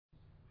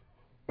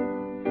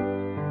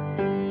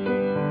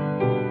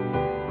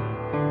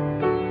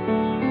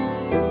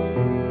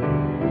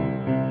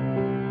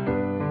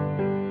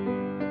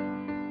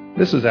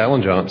This is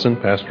Alan Johnson,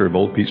 pastor of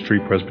Old Peachtree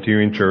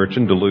Presbyterian Church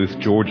in Duluth,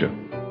 Georgia.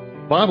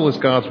 The Bible is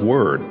God's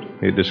Word.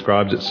 It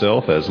describes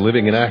itself as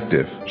living and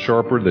active,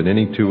 sharper than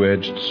any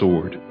two-edged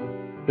sword.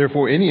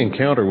 Therefore, any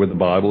encounter with the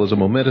Bible is a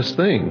momentous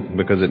thing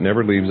because it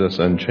never leaves us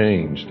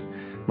unchanged.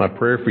 My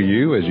prayer for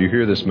you as you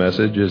hear this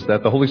message is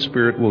that the Holy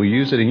Spirit will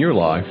use it in your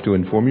life to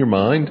inform your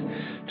mind,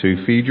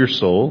 to feed your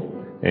soul,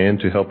 and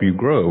to help you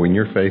grow in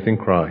your faith in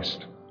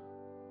Christ.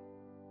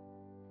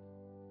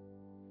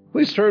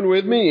 Please turn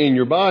with me in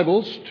your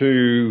Bibles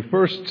to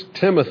 1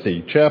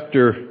 Timothy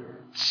chapter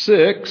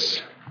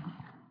 6.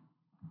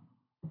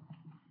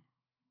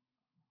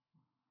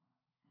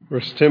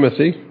 1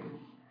 Timothy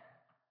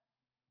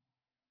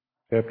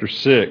chapter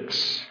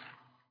 6.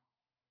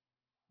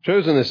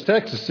 Chosen this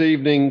text this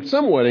evening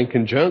somewhat in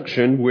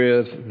conjunction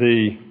with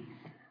the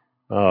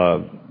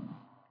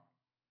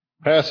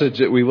passage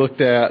that we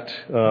looked at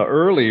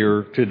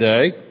earlier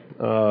today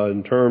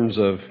in terms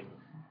of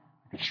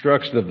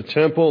construction of the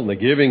temple and the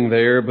giving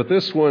there, but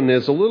this one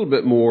is a little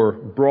bit more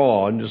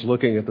broad, just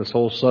looking at this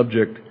whole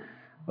subject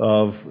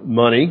of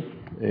money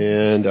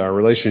and our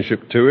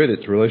relationship to it,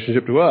 its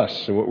relationship to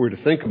us, and what we're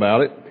to think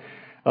about it.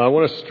 I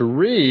want us to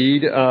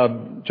read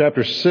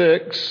chapter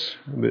 6,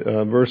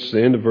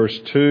 the end of verse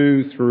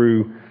 2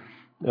 through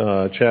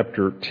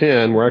chapter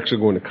 10. We're actually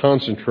going to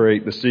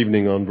concentrate this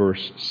evening on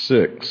verse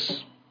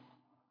 6.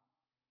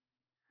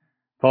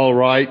 Paul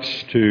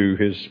writes to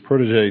his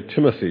protege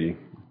Timothy,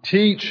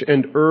 "Teach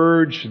and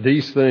urge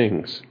these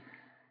things.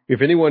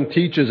 If anyone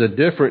teaches a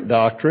different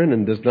doctrine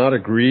and does not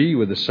agree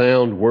with the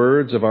sound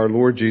words of our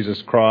Lord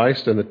Jesus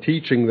Christ and the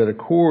teaching that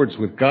accords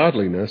with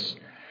godliness,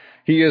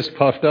 he is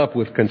puffed up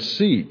with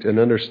conceit and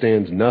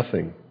understands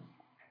nothing.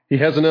 He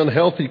has an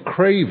unhealthy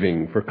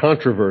craving for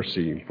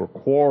controversy, for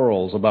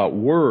quarrels about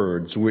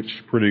words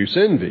which produce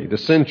envy,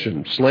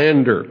 dissension,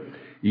 slander,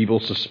 evil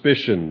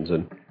suspicions,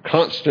 and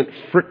constant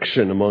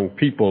friction among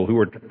people who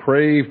are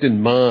depraved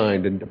in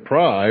mind and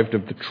deprived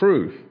of the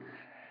truth,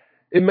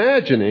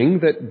 imagining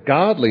that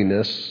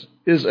godliness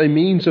is a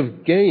means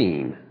of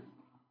gain.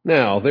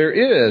 Now, there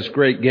is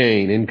great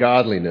gain in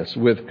godliness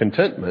with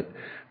contentment.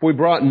 We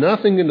brought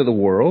nothing into the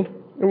world,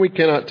 and we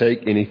cannot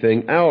take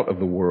anything out of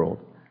the world.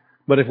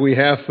 But if we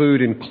have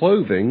food and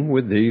clothing,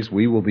 with these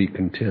we will be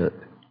content.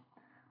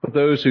 But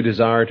those who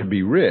desire to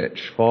be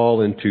rich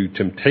fall into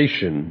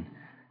temptation,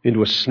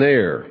 into a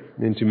snare,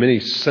 into many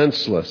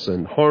senseless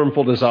and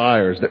harmful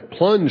desires that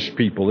plunge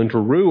people into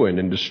ruin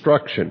and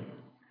destruction.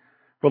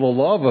 For the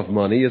love of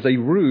money is a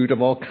root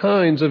of all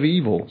kinds of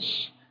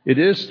evils. It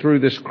is through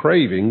this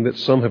craving that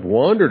some have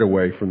wandered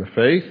away from the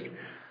faith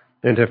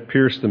and have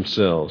pierced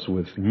themselves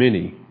with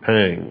many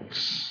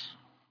pangs."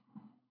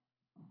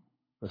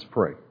 Let's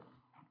pray.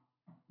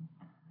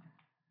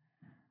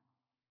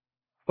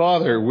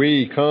 Father,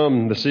 we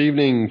come this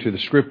evening to the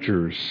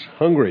Scriptures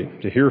hungry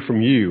to hear from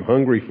you,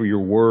 hungry for your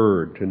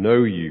word, to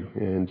know you,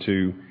 and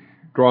to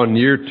draw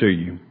near to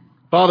you.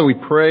 Father, we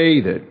pray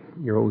that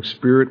your Holy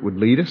Spirit would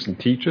lead us and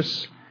teach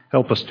us,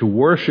 help us to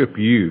worship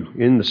you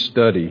in the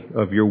study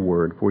of your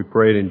word. For we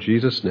pray it in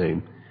Jesus'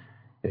 name.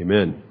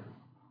 Amen.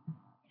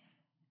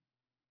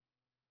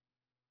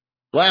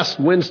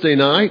 Last Wednesday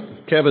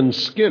night, Kevin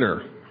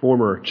Skinner,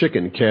 former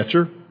chicken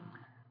catcher,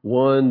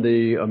 won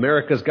the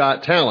America's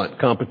Got Talent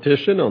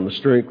competition on the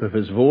strength of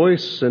his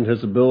voice and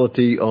his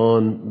ability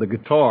on the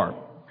guitar.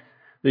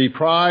 The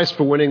prize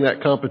for winning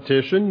that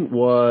competition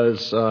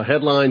was a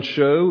headline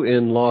show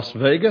in Las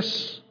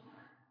Vegas,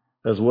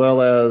 as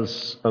well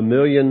as $1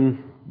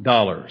 million.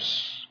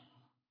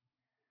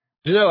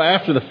 You know,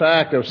 after the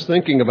fact, I was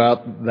thinking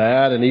about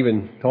that and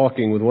even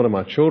talking with one of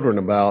my children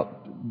about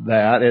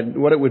that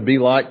and what it would be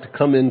like to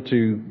come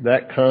into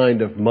that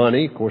kind of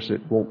money. Of course,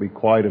 it won't be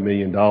quite $1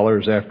 million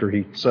after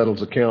he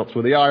settles accounts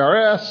with the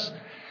IRS,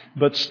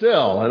 but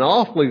still an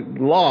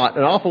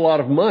awful lot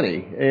of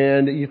money.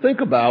 And you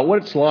think about what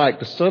it's like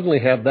to suddenly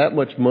have that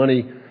much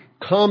money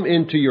come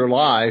into your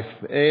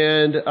life,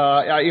 and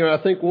I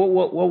think,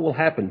 what will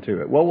happen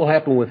to it? What will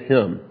happen with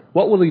him?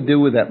 What will he do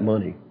with that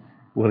money?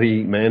 Will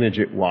he manage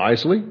it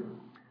wisely?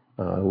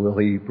 Will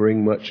he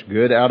bring much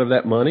good out of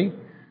that money?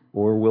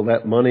 Or will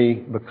that money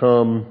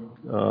become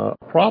a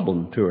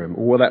problem to him?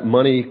 Or will that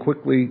money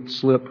quickly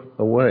slip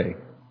away?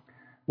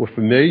 We're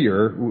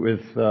familiar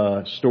with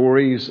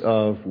stories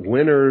of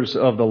winners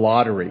of the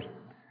lottery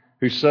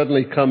who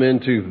suddenly come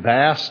into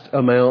vast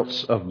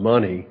amounts of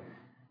money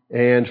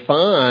and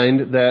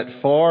find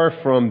that far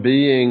from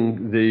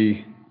being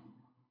the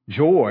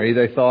joy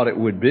they thought it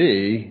would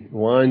be,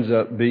 winds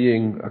up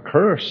being a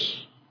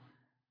curse.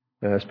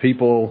 As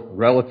people,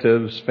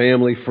 relatives,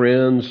 family,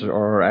 friends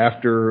are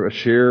after a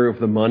share of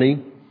the money,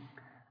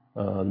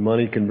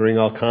 money can bring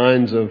all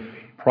kinds of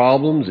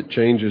problems. It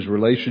changes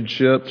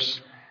relationships.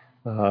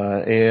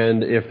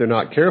 And if they're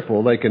not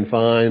careful, they can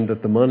find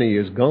that the money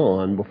is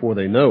gone before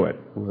they know it.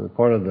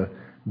 Part of the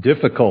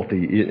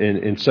difficulty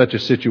in such a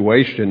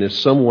situation is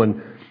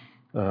someone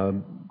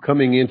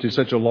coming into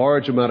such a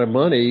large amount of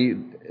money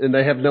and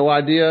they have no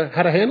idea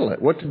how to handle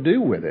it, what to do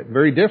with it.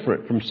 Very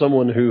different from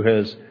someone who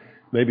has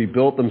maybe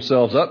built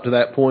themselves up to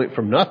that point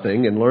from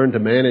nothing and learned to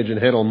manage and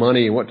handle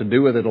money and what to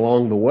do with it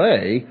along the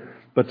way,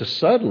 but to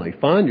suddenly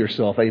find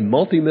yourself a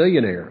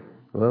multimillionaire.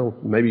 Well,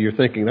 maybe you're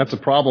thinking, that's a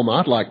problem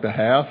I'd like to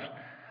have.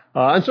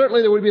 And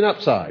certainly there would be an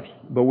upside,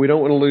 but we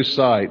don't want to lose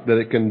sight that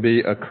it can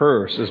be a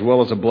curse as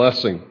well as a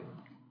blessing.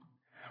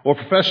 Or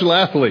professional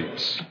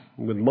athletes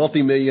with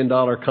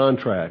multi-million-dollar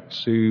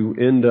contracts who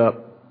end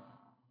up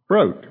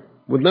broke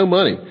with no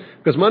money,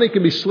 because money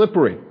can be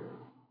slippery.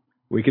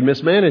 We can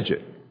mismanage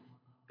it.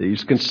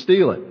 Thieves can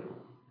steal it.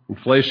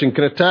 Inflation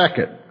can attack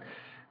it.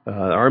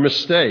 Our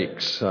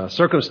mistakes,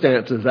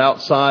 circumstances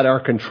outside our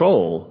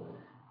control,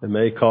 and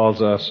may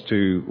cause us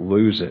to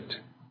lose it.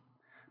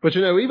 But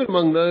even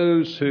among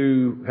those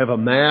who have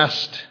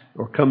amassed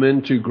or come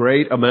into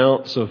great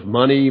amounts of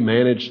money,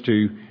 managed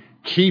to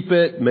keep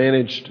it,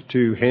 managed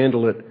to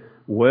handle it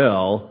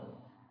well,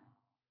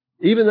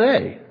 even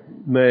they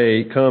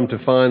may come to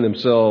find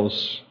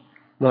themselves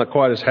not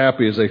quite as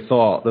happy as they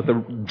thought, that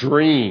the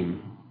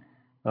dream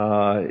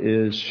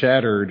is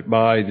shattered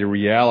by the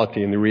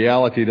reality, and the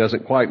reality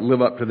doesn't quite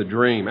live up to the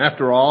dream.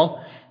 After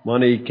all,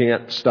 money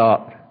can't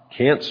stop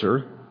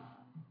cancer,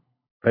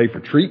 pay for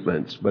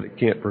treatments, but it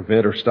can't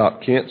prevent or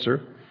stop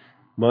cancer.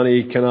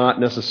 Money cannot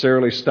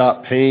necessarily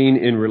stop pain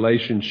in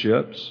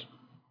relationships,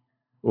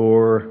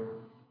 or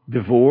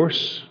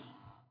divorce,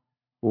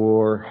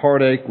 or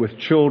heartache with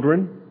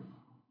children,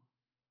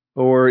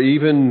 or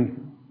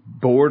even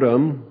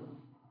boredom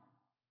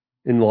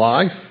in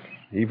life.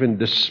 Even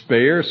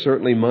despair.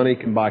 Certainly money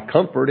can buy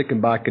comfort, it can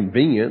buy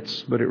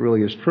convenience, but it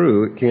really is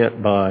true, it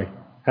can't buy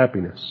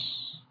happiness.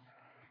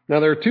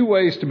 Now there are two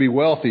ways to be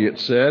wealthy, it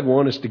said.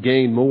 One is to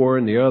gain more,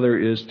 and the other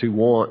is to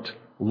want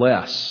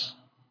less.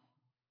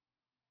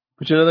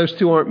 But those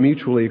two aren't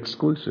mutually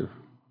exclusive.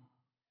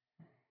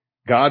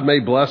 God may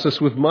bless us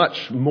with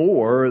much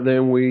more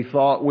than we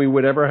thought we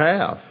would ever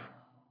have,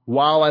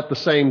 while at the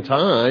same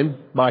time,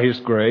 by His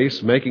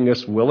grace, making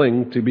us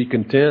willing to be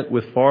content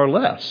with far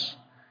less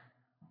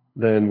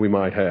than we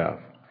might have.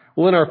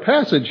 Well, in our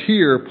passage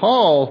here,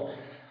 Paul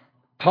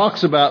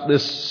talks about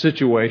this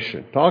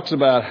situation, talks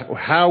about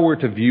how we're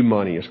to view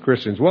money as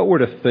Christians, what we're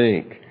to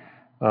think,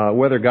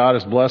 whether God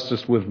has blessed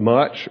us with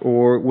much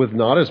or with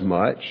not as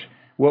much,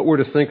 what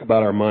we're to think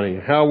about our money,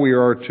 how we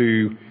are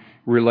to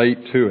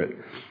relate to it.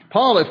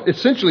 Paul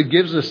essentially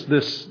gives us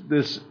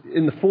this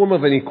in the form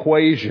of an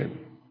equation.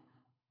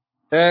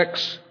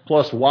 X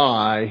plus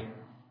Y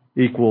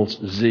equals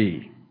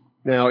Z.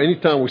 Now,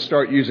 anytime we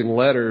start using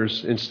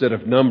letters instead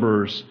of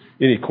numbers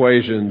in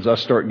equations, I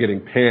start getting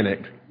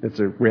panicked. It's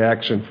a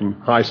reaction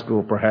from high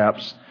school,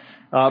 perhaps.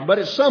 But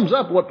it sums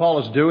up what Paul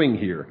is doing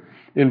here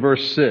in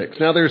verse 6.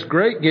 Now, there's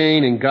great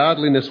gain in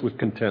godliness with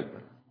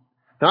contentment.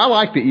 Now, I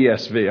like the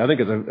ESV. I think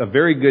it's a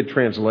very good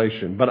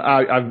translation, but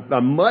I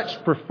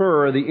much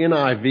prefer the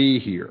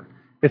NIV here.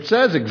 It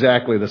says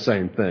exactly the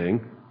same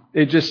thing.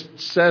 It just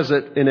says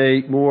it in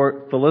a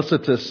more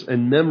felicitous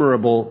and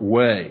memorable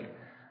way.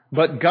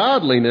 But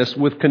godliness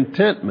with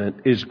contentment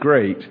is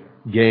great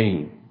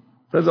gain.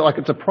 It says it like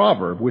it's a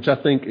proverb, which I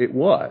think it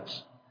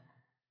was.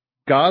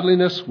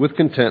 Godliness with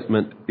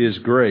contentment is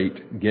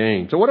great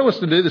gain. So what I want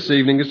us to do this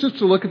evening is just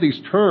to look at these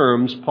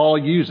terms Paul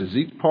uses,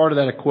 each part of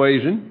that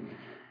equation,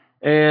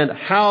 and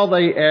how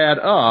they add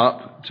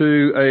up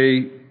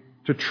to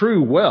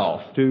true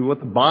wealth, to what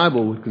the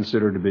Bible would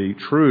consider to be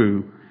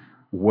true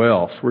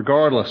wealth,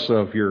 regardless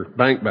of your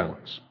bank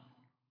balance.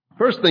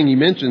 First thing he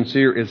mentions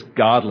here is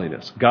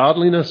godliness.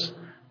 Godliness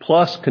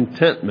plus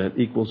contentment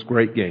equals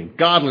great gain.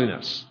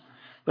 Godliness.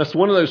 That's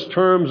one of those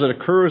terms that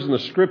occurs in the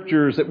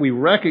Scriptures that we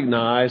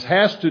recognize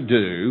has to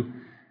do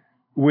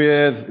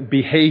with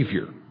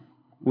behavior,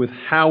 with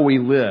how we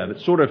live.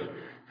 It sort of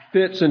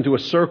fits into a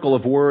circle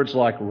of words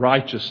like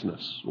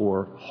righteousness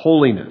or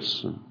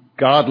holiness and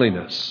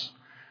godliness.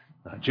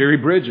 Jerry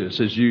Bridges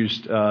has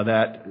used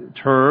that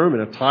term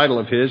in a title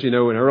of his. An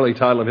early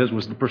title of his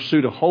was The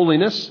Pursuit of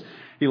Holiness.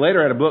 He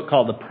later had a book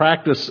called The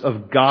Practice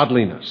of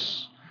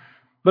Godliness.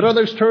 But are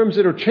those terms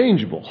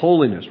interchangeable?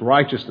 Holiness,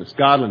 righteousness,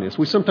 godliness.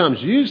 We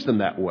sometimes use them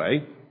that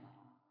way.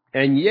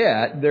 And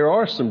yet, there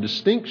are some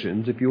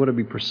distinctions, if you want to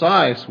be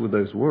precise with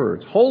those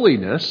words.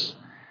 Holiness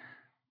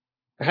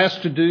has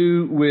to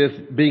do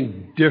with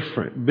being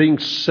different, being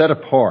set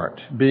apart,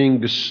 being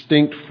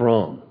distinct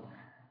from.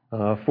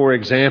 For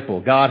example,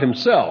 God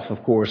Himself,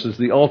 of course, is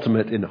the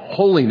ultimate in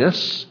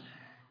holiness,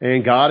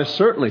 and God is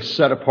certainly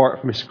set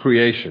apart from His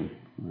creation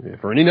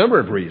for any number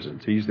of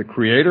reasons. He's the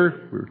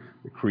Creator,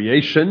 the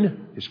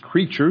creation, His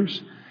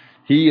creatures.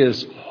 He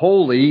is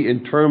holy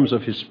in terms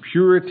of His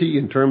purity,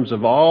 in terms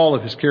of all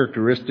of His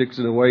characteristics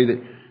in a way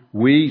that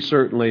we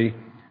certainly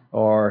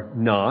are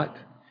not.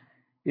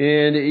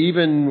 And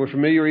even, we're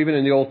familiar even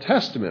in the Old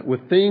Testament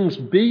with things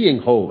being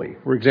holy.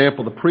 For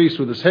example, the priest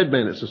with his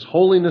headband, it says,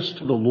 holiness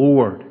to the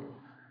Lord,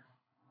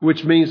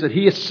 which means that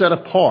he is set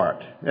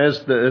apart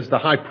as the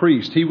high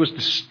priest. He was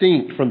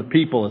distinct from the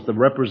people as the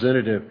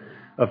representative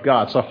of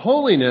God. So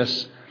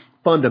holiness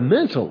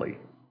fundamentally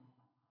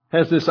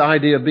has this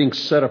idea of being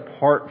set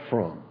apart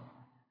from.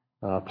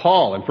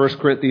 Paul in 1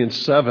 Corinthians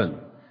 7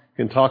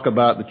 can talk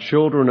about the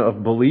children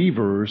of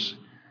believers.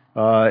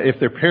 If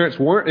their parents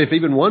weren't, if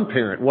even one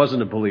parent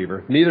wasn't a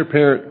believer, neither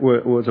parent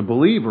was a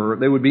believer,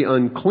 they would be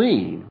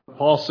unclean.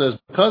 Paul says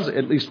because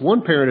at least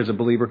one parent is a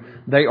believer,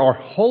 they are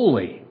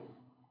holy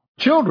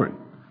children.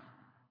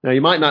 Now,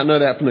 you might not know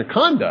that from their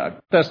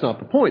conduct. That's not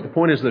the point. The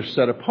point is they're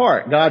set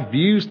apart. God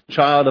views the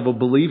child of a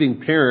believing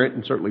parent,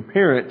 and certainly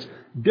parents,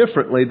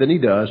 differently than He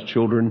does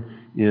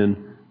children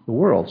in the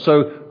world.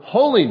 So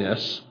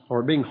holiness,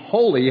 or being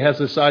holy, has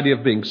this idea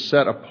of being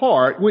set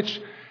apart,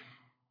 which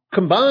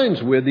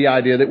combines with the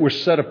idea that we're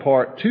set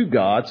apart to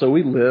God, so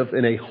we live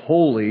in a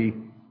holy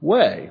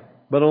way.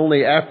 But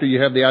only after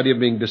you have the idea of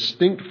being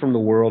distinct from the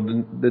world,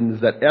 then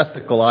does that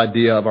ethical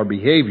idea of our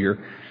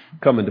behavior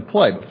come into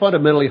play. But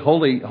fundamentally,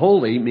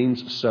 holy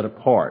means set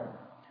apart.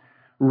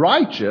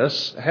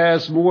 Righteous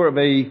has more of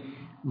a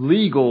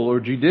legal or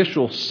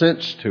judicial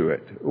sense to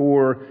it,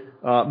 or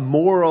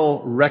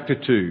moral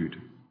rectitude.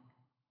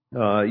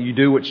 You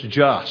do what's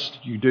just.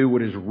 You do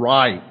what is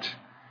right.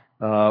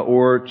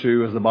 Or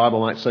to, as the Bible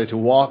might say, to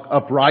walk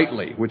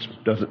uprightly, which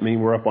doesn't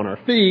mean we're up on our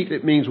feet.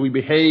 It means we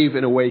behave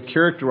in a way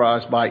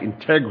characterized by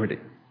integrity,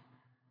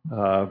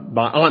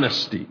 by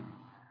honesty.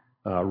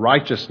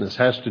 Righteousness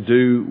has to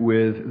do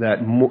with that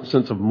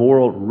sense of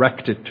moral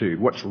rectitude,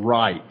 what's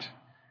right.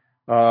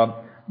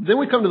 Then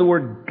we come to the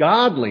word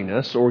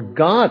godliness or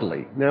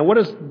godly. Now, what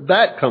does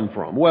that come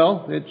from?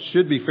 Well, it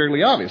should be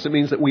fairly obvious. It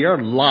means that we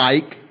are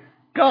like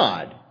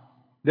God,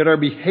 that our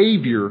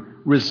behavior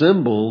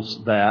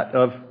resembles that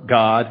of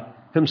God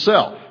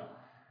Himself.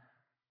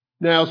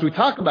 Now, as we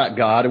talk about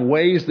God and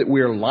ways that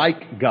we are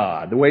like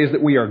God, the ways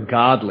that we are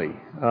godly,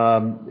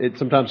 it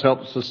sometimes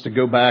helps us to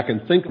go back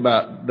and think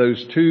about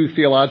those two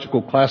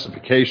theological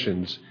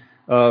classifications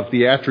of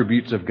the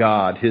attributes of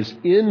God, His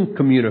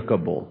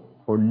incommunicable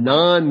or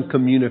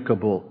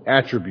non-communicable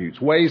attributes,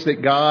 ways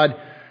that God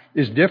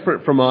is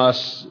different from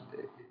us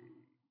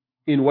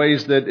in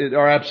ways that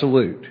are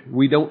absolute.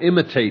 We don't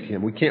imitate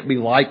Him. We can't be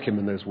like Him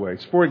in those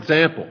ways. For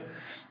example,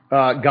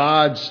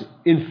 God's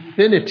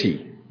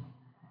infinity,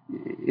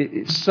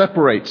 it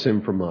separates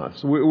Him from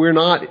us. We're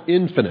not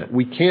infinite.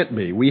 We can't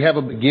be. We have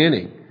a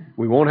beginning.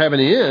 We won't have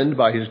an end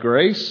by His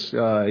grace,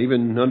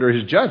 even under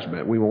His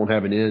judgment. We won't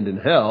have an end in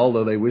hell,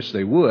 though they wish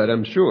they would,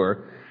 I'm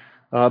sure.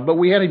 But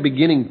we had a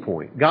beginning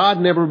point.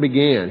 God never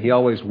began. He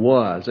always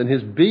was. And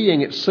His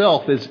being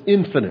itself is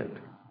infinite,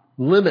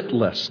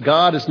 limitless.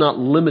 God is not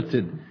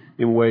limited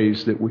in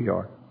ways that we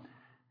are.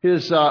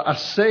 His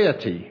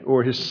aseity,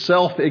 or His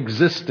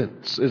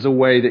self-existence, is a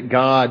way that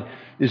God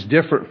is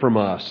different from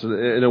us,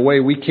 in a way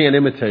we can't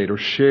imitate or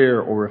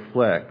share or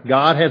reflect.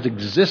 God has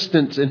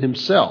existence in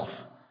Himself.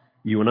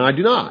 You and I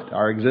do not.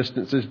 Our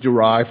existence is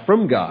derived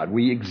from God.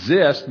 We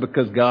exist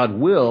because God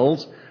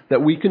wills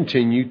that we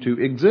continue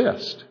to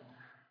exist.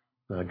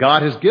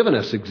 God has given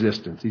us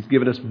existence. He's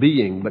given us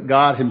being, but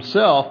God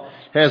Himself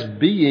has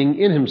being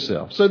in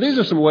Himself. So these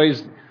are some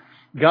ways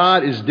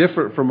God is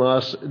different from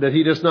us that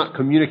He does not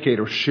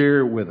communicate or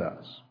share with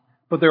us.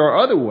 But there are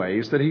other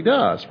ways that He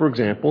does. For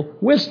example,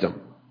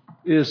 wisdom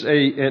is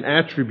an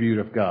attribute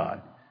of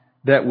God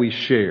that we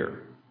share.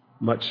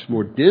 Much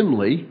more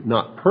dimly,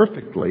 not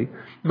perfectly,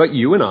 but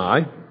you and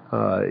I,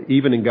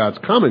 even in God's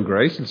common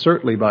grace, and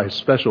certainly by His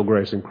special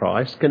grace in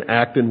Christ, can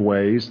act in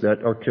ways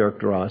that are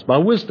characterized by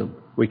wisdom.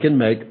 We can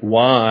make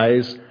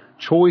wise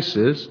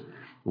choices,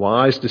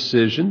 wise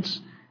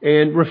decisions,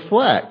 and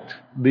reflect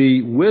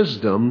the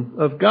wisdom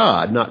of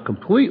God, not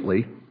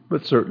completely,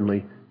 but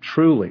certainly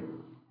truly.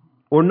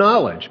 Or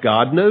knowledge.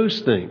 God knows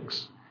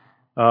things.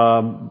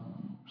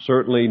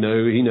 Certainly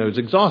He knows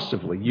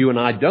exhaustively. You and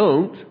I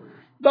don't,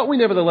 but we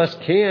nevertheless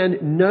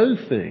can know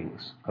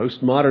things.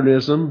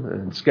 Postmodernism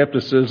and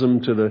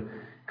skepticism to the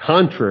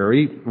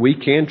contrary, we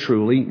can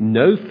truly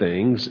know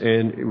things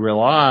and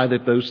rely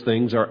that those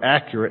things are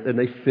accurate and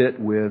they fit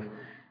with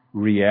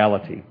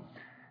reality.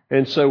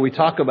 And so we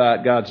talk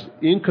about God's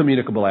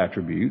incommunicable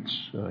attributes.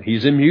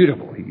 He's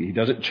immutable. He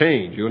doesn't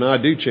change. You and I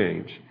do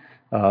change.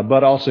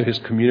 But also His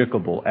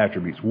communicable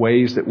attributes,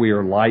 ways that we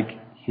are like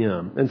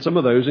Him. And some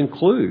of those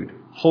include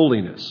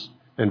holiness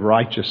and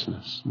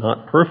righteousness.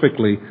 Not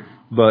perfectly,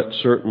 but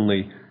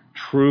certainly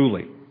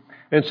truly.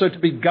 And so to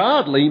be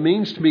godly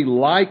means to be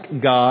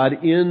like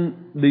God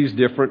in these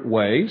different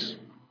ways,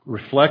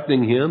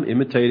 reflecting Him,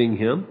 imitating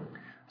Him.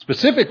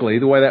 Specifically,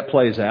 the way that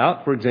plays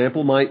out, for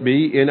example, might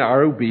be in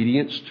our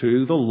obedience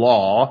to the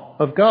law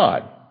of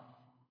God.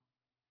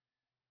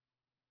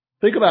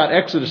 Think about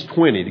Exodus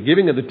 20, the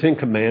giving of the Ten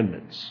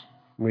Commandments.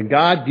 When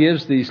God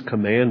gives these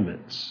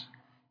commandments,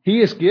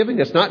 He is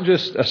giving us not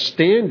just a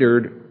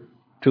standard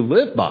to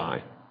live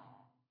by,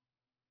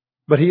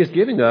 but He is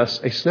giving us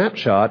a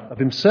snapshot of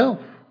Himself,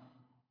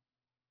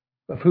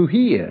 of who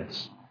He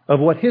is,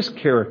 of what His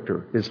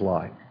character is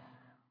like.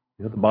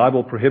 You know, the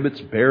Bible prohibits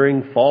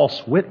bearing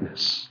false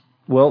witness.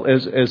 Well,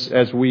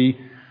 as we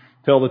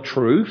tell the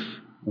truth,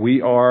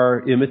 we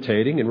are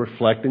imitating and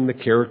reflecting the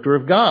character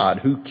of God,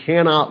 who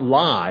cannot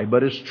lie,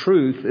 but is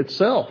truth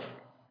itself.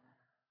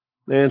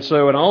 And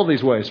so in all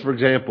these ways, for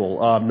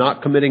example,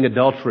 not committing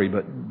adultery,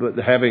 but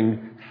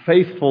having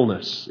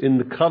faithfulness in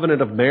the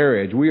covenant of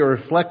marriage. We are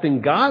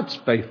reflecting God's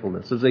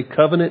faithfulness as a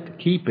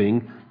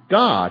covenant-keeping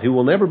God who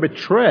will never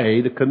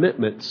betray the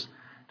commitments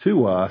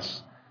to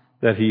us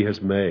that He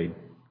has made.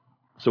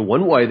 So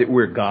one way that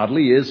we're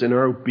godly is in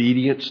our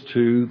obedience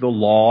to the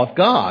law of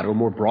God, or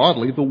more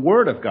broadly, the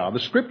Word of God. The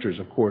Scriptures,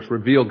 of course,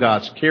 reveal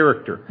God's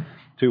character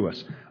to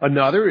us.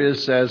 Another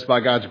is, as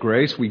by God's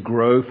grace, we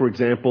grow, for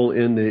example,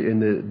 in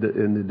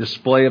the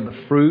display of the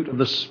fruit of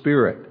the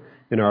Spirit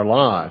in our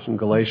lives, in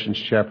Galatians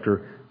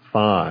chapter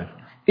 5.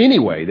 Any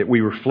way that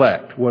we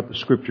reflect what the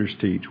Scriptures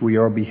teach, we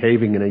are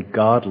behaving in a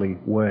godly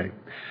way.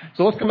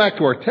 So let's come back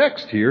to our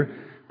text here.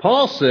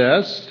 Paul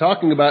says,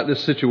 talking about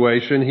this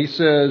situation, he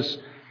says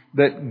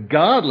that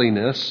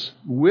godliness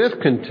with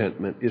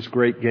contentment is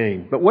great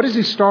gain. But what does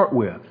he start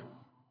with?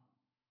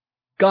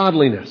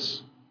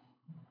 Godliness,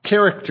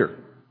 character,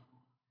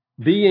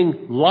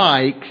 being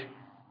like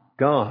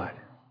God.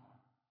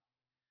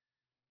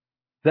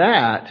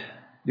 That,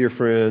 dear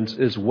friends,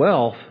 is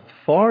wealth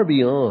far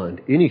beyond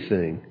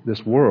anything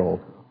this world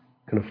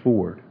can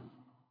afford.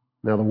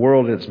 Now, the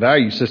world and its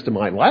value system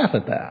might laugh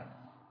at that.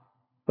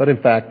 But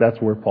in fact,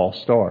 that's where Paul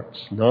starts.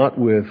 Not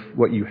with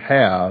what you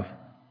have,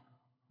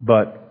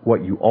 but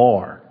what you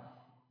are.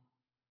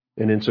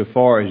 And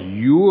insofar as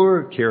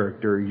your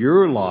character,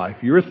 your life,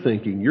 your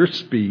thinking, your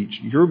speech,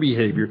 your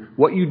behavior,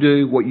 what you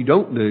do, what you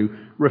don't do,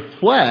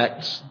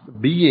 reflects the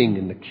being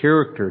and the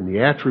character and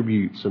the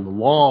attributes and the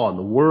law and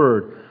the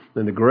word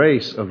and the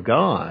grace of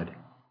God,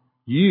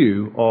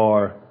 you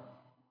are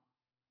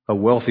a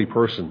wealthy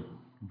person.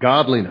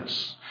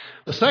 Godliness.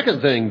 The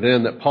second thing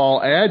then that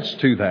Paul adds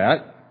to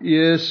that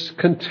is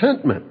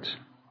contentment.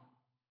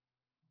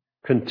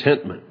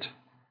 Contentment.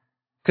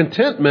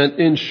 Contentment,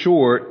 in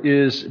short,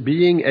 is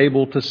being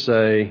able to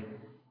say,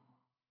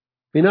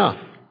 enough.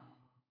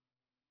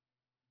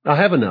 I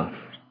have enough.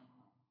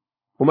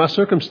 Well, my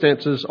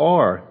circumstances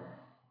are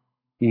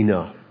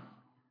enough.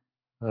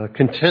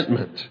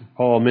 Contentment,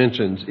 Paul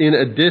mentions, in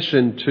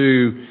addition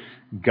to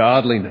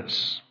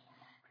godliness.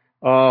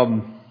 Paul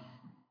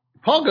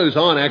goes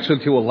on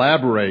actually to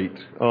elaborate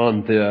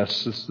on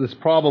this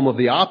problem of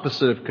the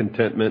opposite of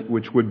contentment,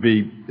 which would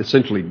be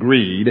essentially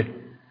greed.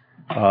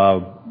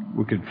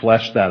 We could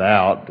flesh that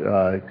out.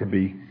 It could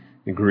be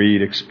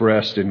greed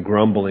expressed in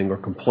grumbling or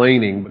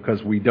complaining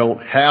because we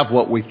don't have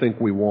what we think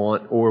we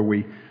want, or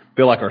we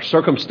feel like our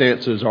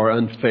circumstances are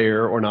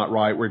unfair or not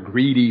right. We're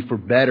greedy for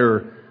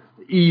better,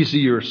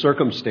 easier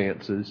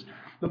circumstances.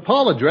 But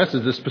Paul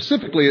addresses this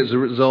specifically as it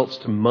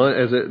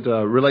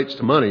relates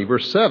to money.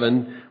 Verse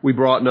 7, we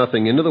brought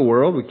nothing into the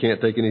world. We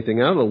can't take anything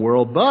out of the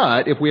world.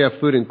 But if we have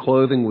food and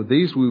clothing, with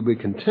these we will be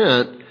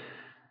content.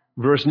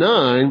 Verse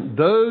 9,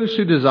 those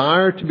who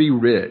desire to be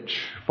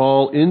rich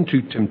fall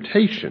into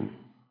temptation,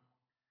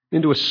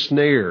 into a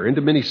snare,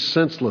 into many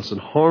senseless and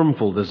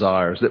harmful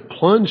desires that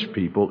plunge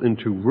people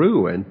into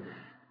ruin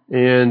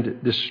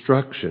and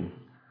destruction.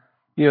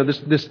 You know,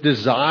 this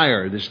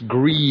desire, this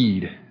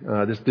greed,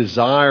 this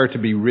desire to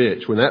be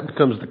rich, when that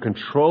becomes the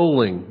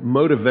controlling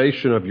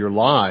motivation of your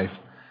life,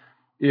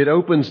 it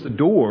opens the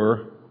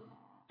door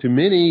to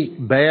many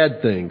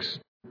bad things.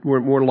 We're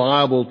more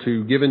liable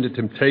to give into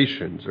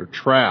temptations or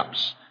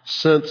traps,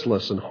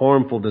 senseless and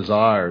harmful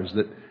desires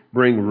that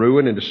bring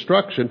ruin and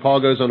destruction. Paul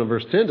goes on in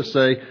verse 10 to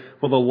say,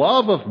 for the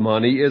love of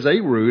money is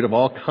a root of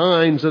all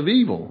kinds of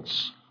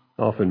evils.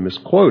 Often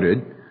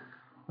misquoted.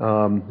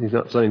 He's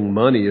not saying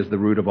money is the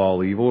root of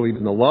all evil.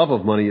 Even the love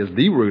of money is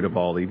the root of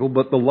all evil.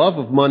 But the love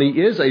of money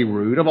is a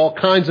root of all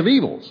kinds of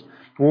evils.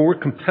 When we're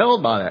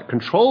compelled by that,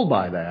 controlled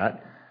by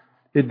that,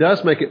 it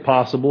does make it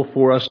possible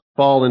for us to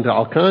fall into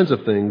all kinds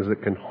of things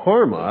that can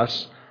harm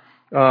us,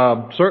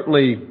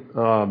 certainly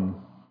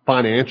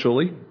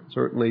financially,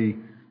 certainly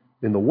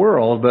in the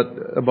world,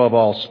 but above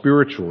all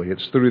spiritually.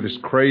 It's through this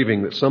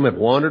craving that some have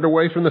wandered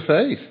away from the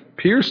faith,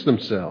 pierced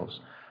themselves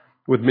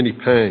with many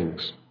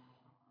pangs.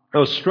 I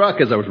was struck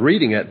as I was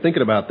reading it,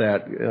 thinking about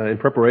that in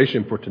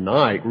preparation for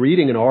tonight,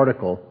 reading an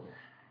article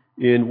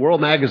in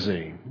World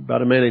Magazine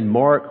about a man named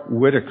Mark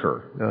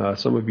Whitaker.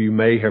 Some of you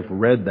may have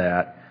read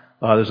that.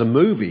 There's a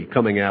movie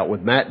coming out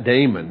with Matt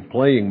Damon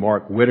playing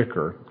Mark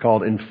Whitaker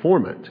called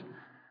Informant.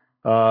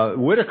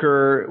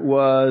 Whitaker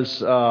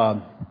was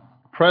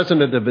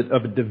president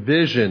of a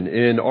division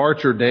in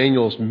Archer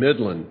Daniels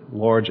Midland,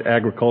 large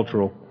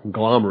agricultural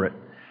conglomerate.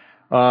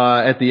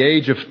 At the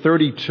age of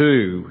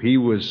 32, he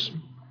was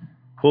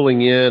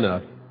pulling in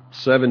a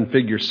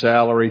 7-figure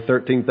salary,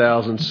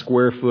 13,000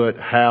 square foot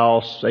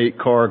house,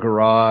 8-car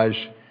garage.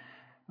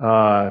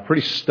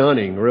 Pretty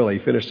stunning, really.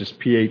 He finished his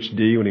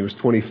PhD when he was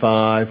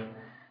 25.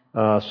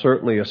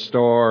 Certainly a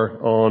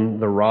star on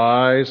the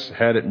rise,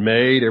 had it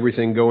made,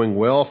 everything going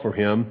well for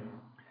him.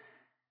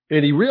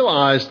 And he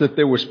realized that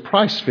there was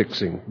price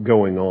fixing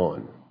going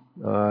on.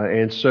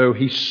 And so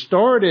he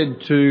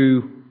started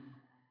to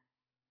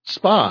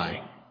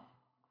spy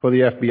for the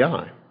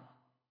FBI.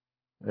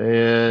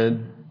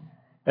 And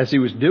as he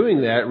was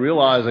doing that,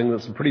 realizing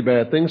that some pretty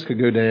bad things could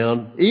go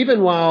down,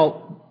 even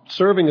while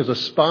serving as a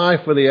spy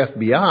for the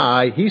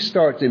FBI, he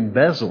starts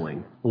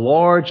embezzling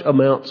large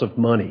amounts of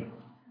money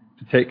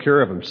to take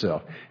care of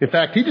himself. In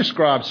fact, he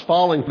describes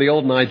falling for the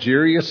old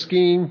Nigeria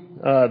scheme,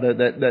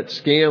 that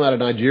scam out of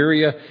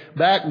Nigeria,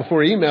 back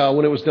before email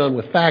when it was done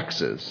with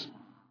faxes.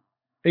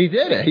 He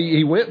did it.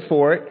 He went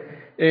for it,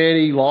 and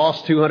he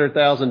lost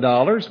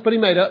 $200,000, but he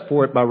made up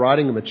for it by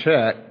writing him a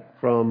check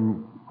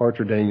from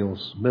Archer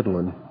Daniels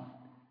Midland.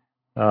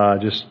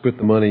 Just put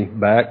the money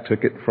back,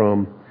 took it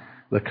from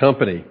the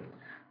company.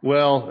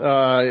 Well,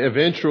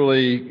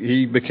 eventually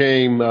he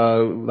became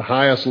the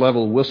highest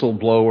level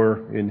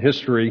whistleblower in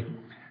history.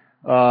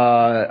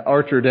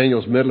 Archer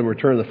Daniels Midland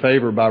returned the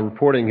favor by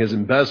reporting his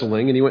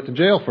embezzling, and he went to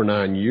jail for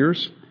 9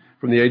 years,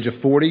 from the age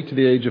of 40 to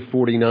the age of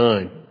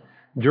 49.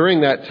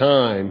 During that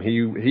time,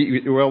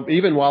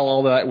 even while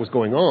all that was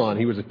going on,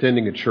 he was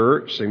attending a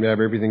church, seemed to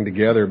have everything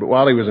together. But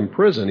while he was in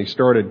prison, he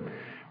started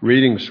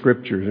reading the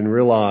scriptures and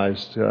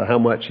realized how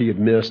much he had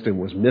missed and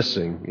was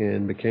missing,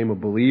 and became a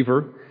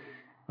believer.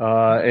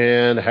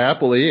 And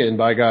happily, and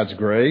by God's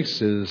grace,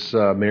 his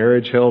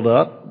marriage held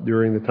up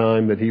during the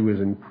time that he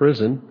was in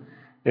prison,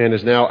 and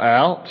is now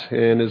out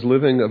and is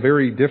living a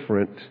very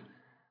different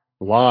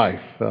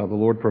life. The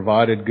Lord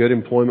provided good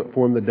employment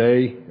for him the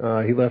day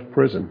he left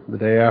prison, the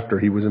day after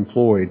he was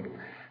employed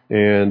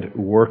and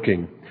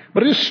working.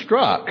 But it is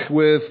struck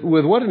with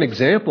what an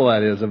example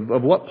that is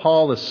of what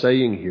Paul is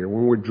saying here.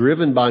 When we're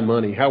driven by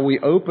money, how we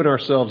open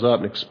ourselves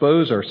up and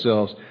expose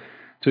ourselves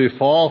to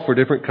fall for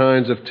different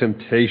kinds of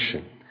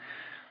temptation.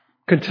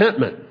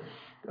 Contentment.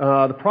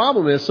 The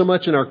problem is so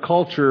much in our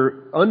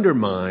culture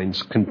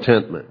undermines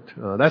contentment.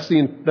 That's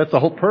the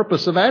whole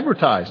purpose of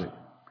advertising.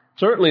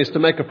 Certainly it's to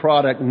make a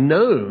product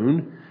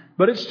known,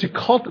 but it's to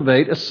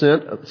cultivate a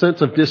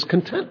sense of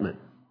discontentment,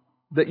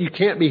 that you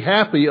can't be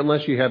happy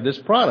unless you have this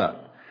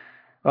product.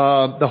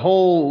 The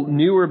whole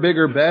newer,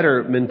 bigger,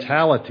 better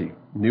mentality.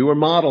 Newer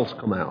models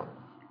come out.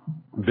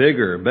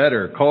 Bigger,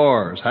 better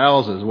cars,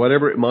 houses,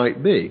 whatever it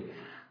might be.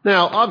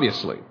 Now,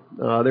 obviously,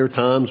 there are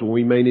times when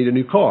we may need a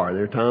new car.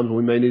 There are times when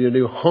we may need a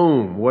new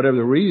home, whatever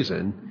the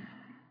reason.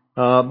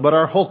 But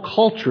our whole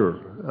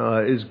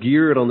culture is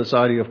geared on this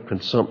idea of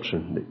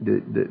consumption,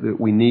 that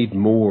we need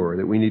more,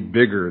 that we need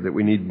bigger, that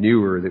we need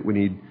newer, that we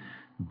need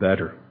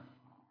better.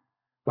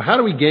 Well, how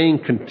do we gain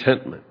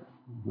contentment?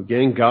 We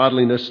gain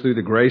godliness through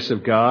the grace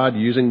of God,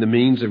 using the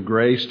means of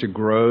grace to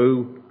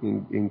grow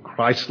in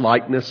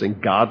Christ-likeness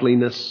and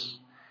godliness.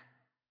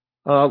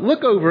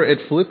 Look over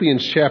at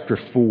Philippians chapter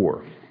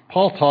 4.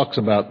 Paul talks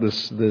about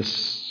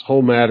this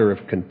whole matter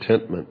of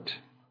contentment.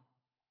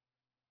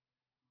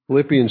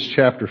 Philippians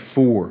chapter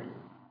 4.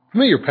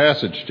 Familiar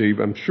passage to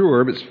you, I'm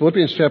sure, but it's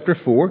Philippians chapter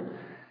 4,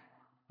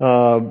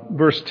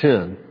 verse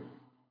 10.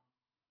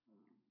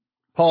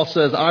 Paul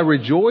says, I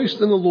rejoiced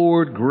in the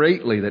Lord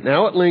greatly that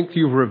now at length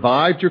you've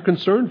revived your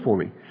concern for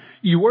me.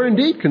 You were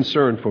indeed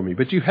concerned for me,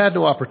 but you had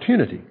no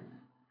opportunity.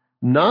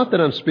 Not that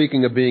I'm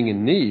speaking of being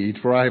in need,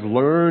 for I have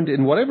learned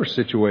in whatever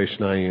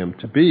situation I am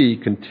to be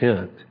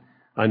content.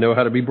 I know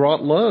how to be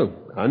brought low.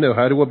 I know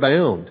how to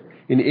abound.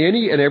 In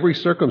any and every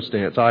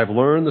circumstance, I have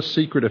learned the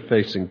secret of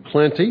facing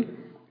plenty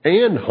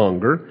and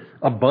hunger,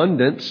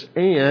 abundance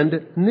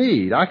and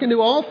need. I can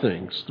do all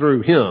things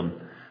through Him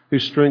who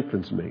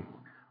strengthens me.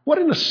 What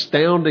an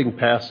astounding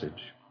passage.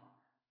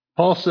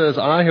 Paul says,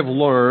 I have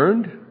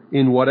learned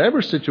in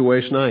whatever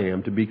situation I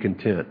am to be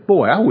content.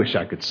 Boy, I wish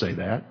I could say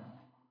that.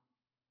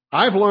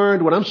 I've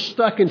learned when I'm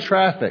stuck in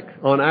traffic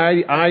on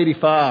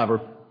I-85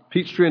 or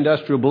Peachtree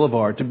Industrial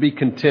Boulevard to be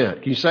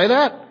content. Can you say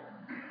that?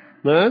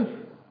 No?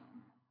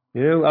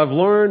 I've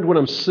learned when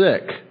I'm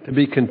sick to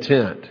be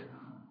content.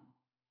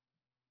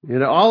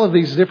 All of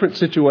these different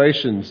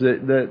situations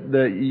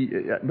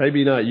that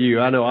maybe not you.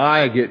 I know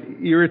I get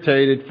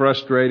irritated,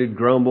 frustrated,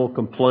 grumble,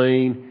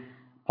 complain.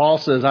 Paul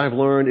says I've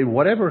learned in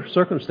whatever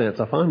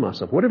circumstance I find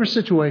myself, whatever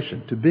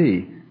situation, to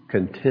be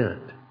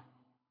content.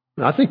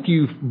 Now, I think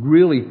you've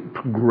really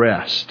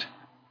progressed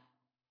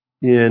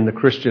in the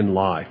Christian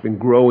life and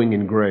growing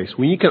in grace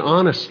when you can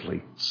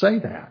honestly say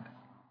that.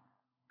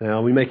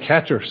 Now, we may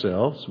catch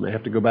ourselves, may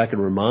have to go back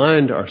and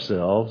remind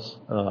ourselves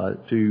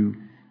to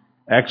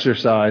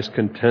exercise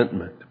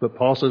contentment. But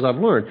Paul says, I've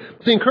learned.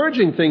 But the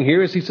encouraging thing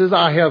here is he says,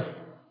 I have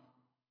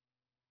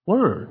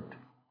learned.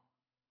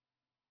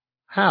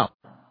 How?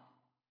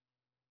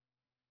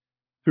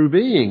 Through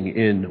being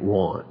in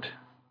want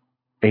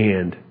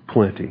and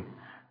plenty.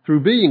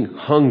 Through being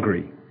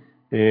hungry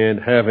and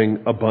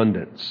having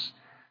abundance.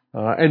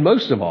 And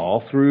most of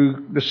all,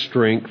 through the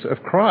strength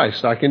of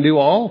Christ. I can do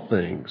all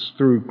things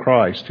through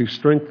Christ who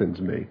strengthens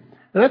me.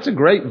 And that's a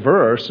great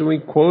verse, and we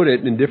quote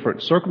it in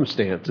different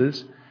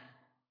circumstances.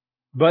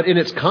 But in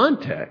its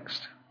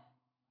context,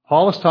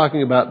 Paul is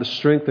talking about the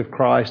strength of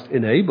Christ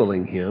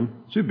enabling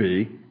him to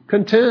be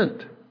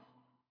content.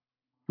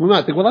 We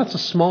might think, well, that's a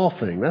small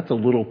thing. That's a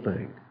little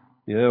thing.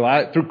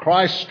 Through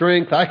Christ's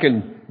strength, I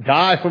can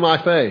die for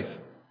my faith.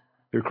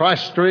 Through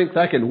Christ's strength,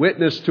 I can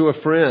witness to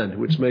a friend,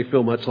 which may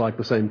feel much like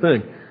the same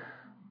thing.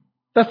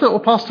 That's not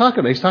what Paul's talking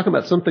about. He's talking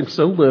about something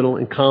so little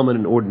and common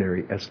and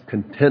ordinary as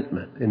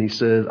contentment. And he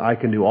says, I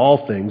can do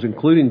all things,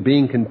 including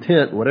being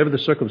content, whatever the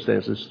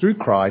circumstances, through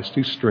Christ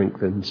who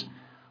strengthens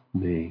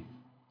me.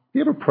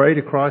 You ever pray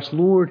to Christ,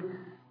 Lord,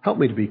 help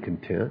me to be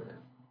content?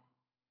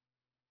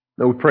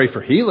 Now, we pray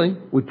for healing.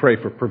 We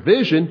pray for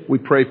provision. We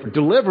pray for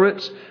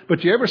deliverance.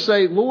 But you ever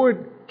say,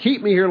 Lord,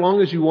 keep me here as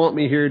long as you want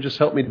me here. Just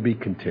help me to be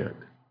content.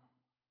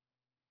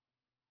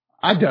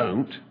 I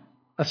don't.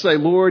 I say,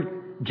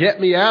 Lord, get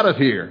me out of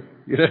here.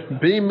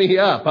 Beam me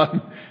up.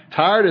 I'm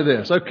tired of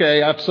this.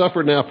 Okay, I've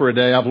suffered now for a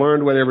day. I've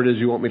learned whatever it is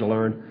you want me to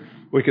learn.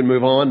 We can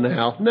move on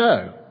now.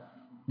 No.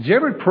 Did you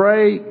ever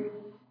pray,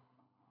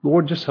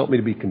 Lord, just help me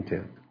to be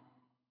content?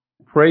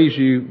 Praise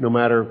you no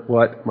matter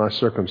what my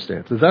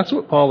circumstances. That's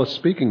what Paul is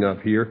speaking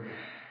of here.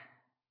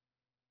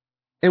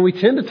 And we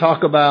tend to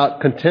talk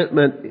about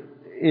contentment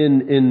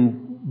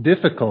in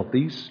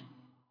difficulties.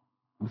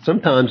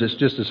 Sometimes it's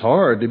just as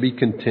hard to be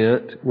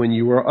content when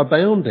you are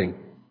abounding.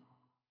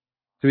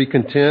 To be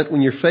content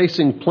when you're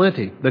facing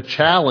plenty, the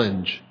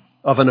challenge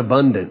of an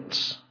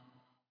abundance.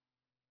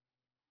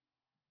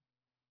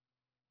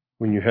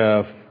 When you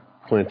have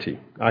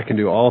plenty. I can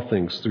do all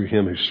things through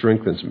Him who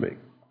strengthens me.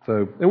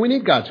 And we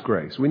need God's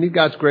grace. We need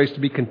God's grace to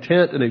be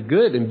content in a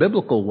good and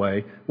biblical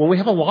way when we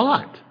have a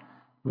lot,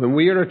 when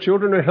we and our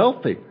children are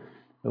healthy,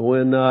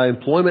 when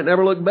employment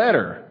never looked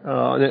better,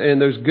 and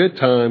there's good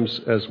times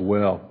as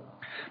well.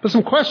 But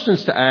some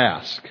questions to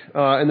ask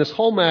in this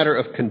whole matter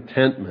of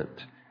contentment.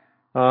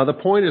 The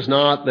point is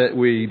not that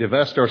we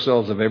divest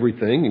ourselves of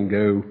everything and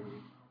go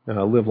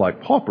live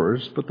like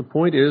paupers, but the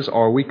point is,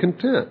 are we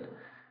content?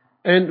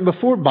 And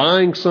before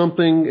buying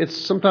something, it's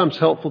sometimes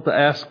helpful to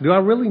ask, do I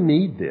really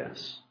need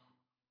this?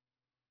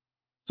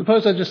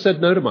 Suppose I just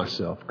said no to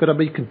myself. Could I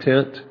be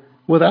content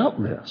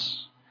without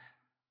this?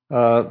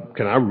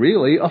 Can I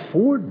really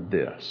afford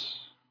this?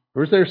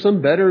 Or is there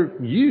some better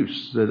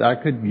use that I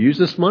could use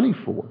this money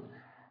for?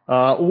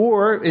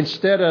 Or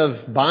instead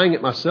of buying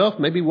it myself,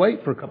 maybe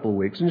wait for a couple of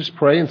weeks and just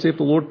pray and see if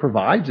the Lord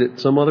provides it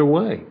some other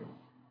way.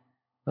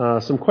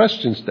 Some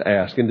questions to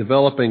ask in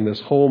developing this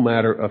whole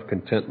matter of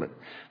contentment.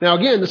 Now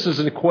again, this is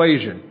an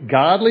equation.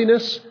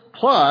 Godliness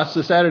plus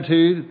this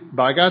attitude,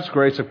 by God's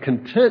grace, of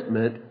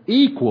contentment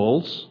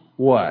equals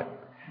what?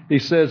 He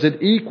says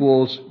it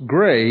equals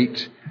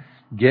great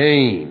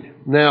gain.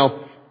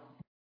 Now,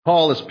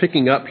 Paul is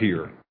picking up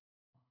here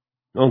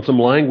on some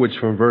language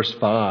from verse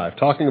 5,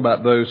 talking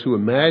about those who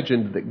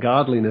imagined that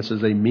godliness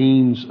is a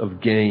means of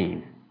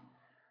gain.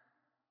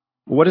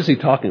 What is he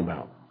talking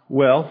about?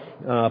 Well,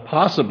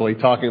 possibly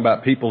talking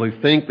about people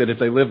who think that if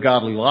they live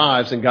godly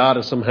lives and God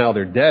is somehow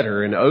their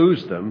debtor and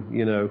owes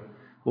them,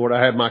 Lord,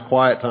 I had my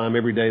quiet time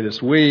every day this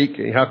week.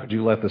 How could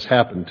you let this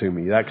happen to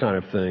me? That kind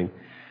of thing.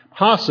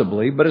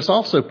 Possibly, but it's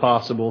also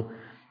possible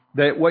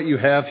that what you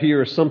have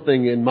here is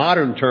something in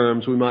modern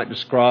terms we might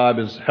describe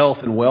as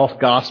health and wealth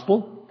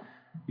gospel.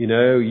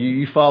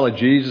 You follow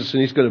Jesus and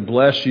He's going to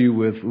bless you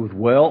with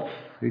wealth.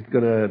 He's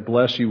going to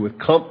bless you with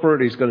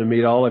comfort. He's going to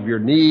meet all of your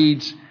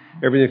needs.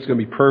 Everything's going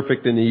to be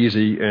perfect and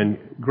easy and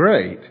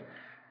great.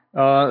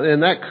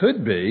 And that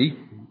could be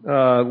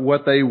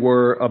what they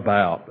were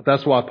about. But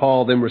that's why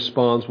Paul then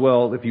responds,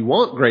 well, if you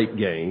want great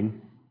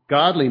gain,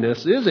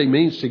 godliness is a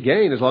means to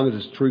gain as long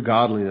as it's true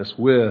godliness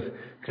with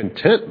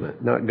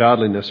contentment, not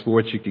godliness for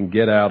what you can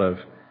get out of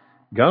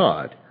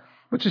God.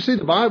 But you see,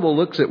 the Bible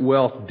looks at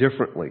wealth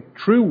differently.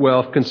 True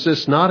wealth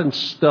consists not in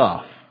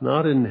stuff,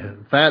 not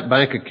in fat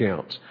bank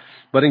accounts,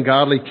 but in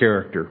godly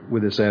character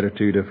with this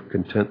attitude of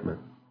contentment.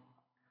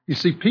 You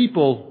see,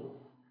 people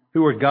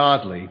who are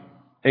godly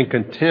and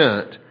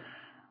content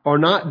are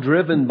not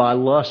driven by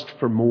lust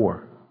for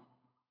more,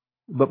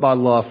 but by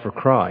love for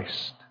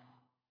Christ.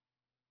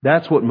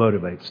 That's what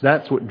motivates.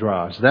 That's what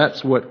drives.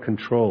 That's what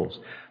controls.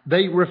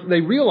 They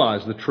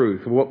realize the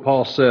truth of what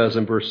Paul says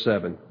in verse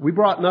 7. We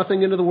brought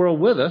nothing into the world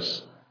with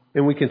us,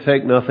 and we can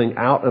take nothing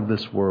out of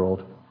this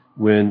world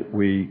when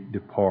we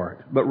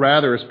depart. But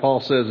rather, as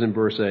Paul says in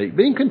verse 8,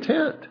 being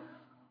content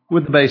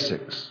with the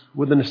basics,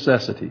 with the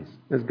necessities,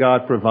 as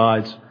God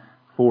provides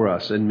for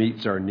us and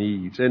meets our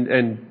needs.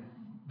 And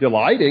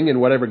delighting in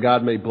whatever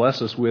God may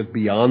bless us with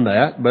beyond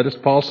that. But as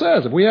Paul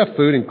says, if we have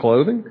food and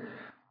clothing,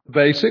 the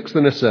basics,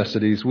 the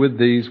necessities, with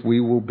these we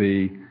will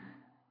be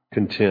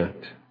content.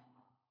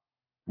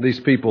 These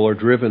people are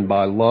driven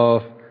by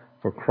love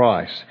for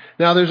Christ.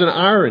 Now there's an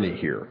irony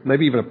here,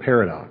 maybe even a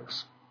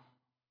paradox.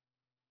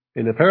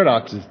 And the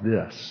paradox is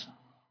this.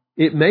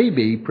 It may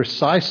be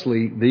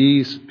precisely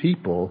these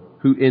people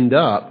who end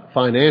up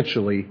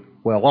financially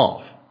well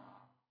off.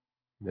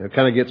 It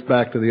kind of gets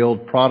back to the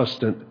old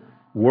Protestant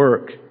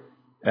work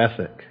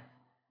ethic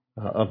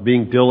of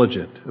being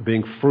diligent, of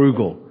being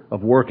frugal,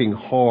 of working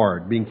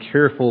hard, being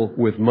careful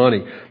with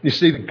money. You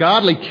see, the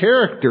godly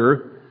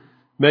character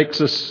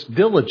makes us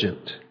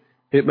diligent.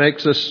 It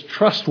makes us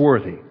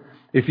trustworthy.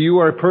 If you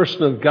are a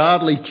person of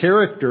godly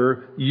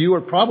character, you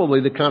are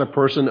probably the kind of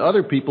person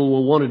other people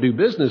will want to do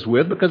business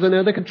with because they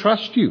know they can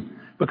trust you,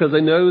 because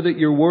they know that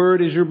your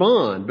word is your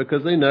bond,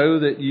 because they know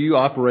that you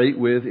operate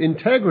with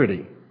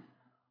integrity.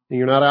 And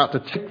you're not out to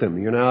tick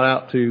them. You're not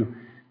out to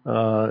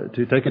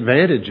take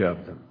advantage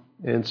of them.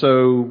 And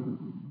so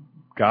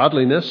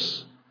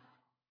godliness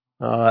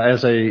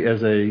as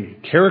a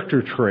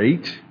character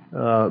trait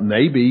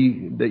may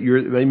mean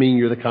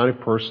you're the kind of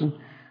person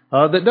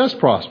that does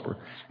prosper.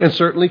 And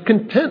certainly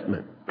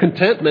contentment.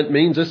 Contentment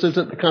means this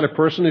isn't the kind of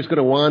person who's going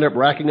to wind up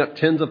racking up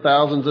tens of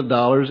thousands of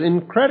dollars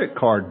in credit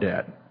card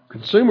debt,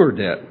 consumer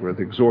debt with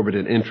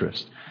exorbitant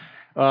interest.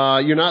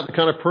 You're not the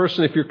kind of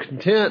person, if you're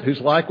content,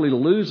 who's likely to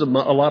lose a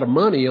lot of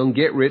money on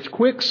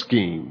get-rich-quick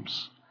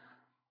schemes.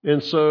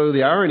 And so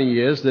the irony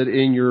is that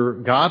in your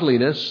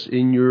godliness,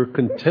 in your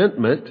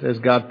contentment, as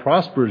God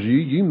prospers you,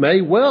 you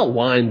may well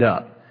wind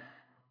up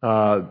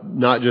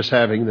not just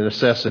having the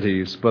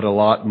necessities, but a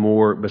lot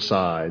more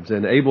besides,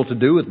 and able to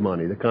do with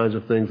money the kinds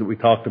of things that we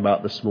talked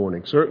about this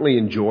morning. Certainly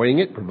enjoying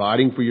it,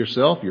 providing for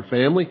yourself, your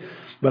family,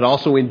 but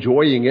also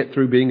enjoying it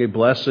through being a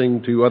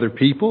blessing to other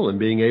people and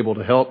being able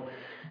to help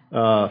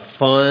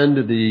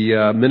fund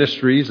the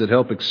ministries that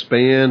help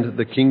expand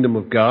the kingdom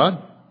of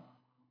God.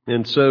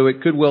 And so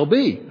it could well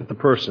be that the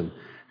person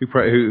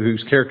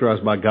who's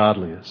characterized by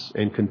godliness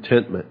and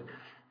contentment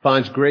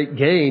finds great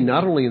gain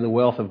not only in the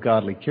wealth of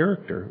godly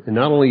character and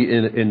not only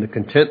in the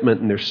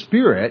contentment in their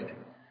spirit,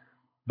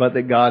 but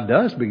that God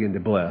does begin to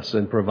bless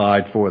and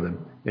provide for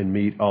them and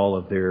meet all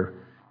of their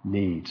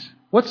needs.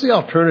 What's the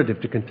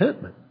alternative to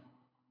contentment?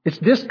 It's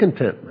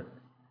discontentment,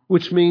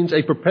 which means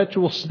a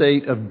perpetual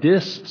state of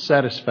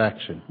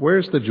dissatisfaction.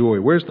 Where's the joy?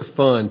 Where's the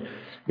fun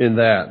in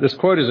that? This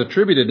quote is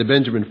attributed to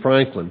Benjamin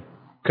Franklin.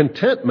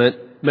 Contentment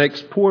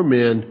makes poor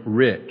men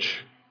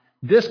rich.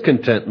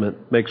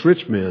 Discontentment makes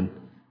rich men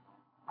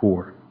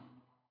poor.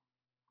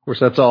 Of course,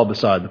 that's all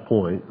beside the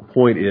point. The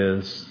point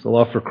is the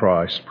love for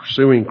Christ,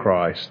 pursuing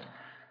Christ,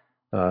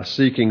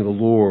 seeking the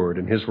Lord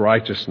and His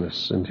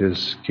righteousness and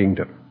His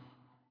kingdom.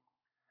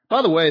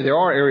 By the way, there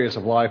are areas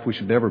of life we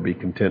should never be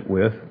content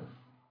with.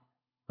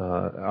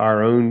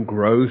 Our own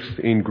growth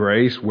in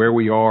grace, where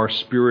we are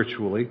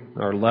spiritually,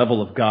 our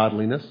level of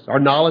godliness, our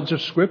knowledge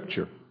of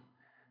Scripture,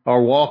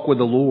 our walk with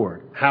the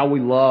Lord, how we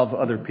love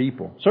other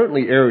people.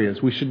 Certainly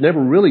areas we should never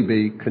really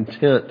be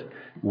content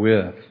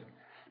with.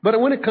 But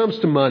when it comes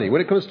to money,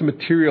 when it comes to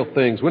material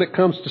things, when it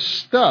comes to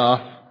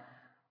stuff,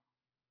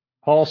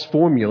 Paul's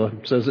formula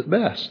says it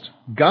best.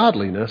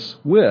 Godliness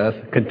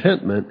with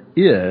contentment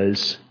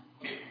is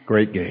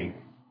great gain.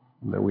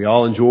 And we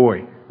all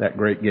enjoy that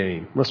great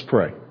gain. Let's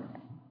pray.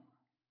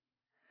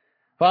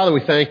 Father,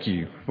 we thank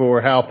you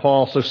for how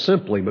Paul so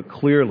simply but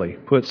clearly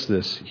puts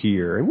this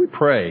here. And we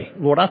pray,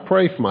 Lord, I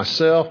pray for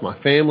myself, my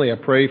family, I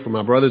pray for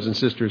my brothers and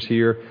sisters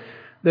here,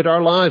 that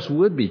our lives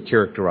would be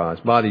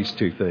characterized by these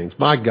two things,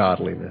 by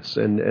godliness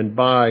and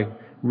by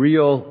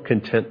real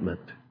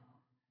contentment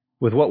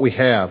with what we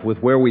have, with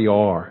where we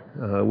are,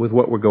 with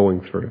what we're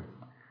going through.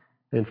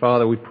 And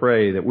Father, we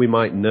pray that we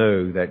might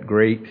know that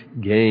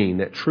great gain,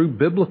 that true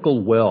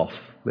biblical wealth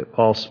that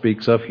Paul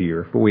speaks of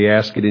here, for we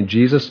ask it in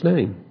Jesus'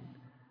 name.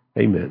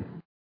 Amen.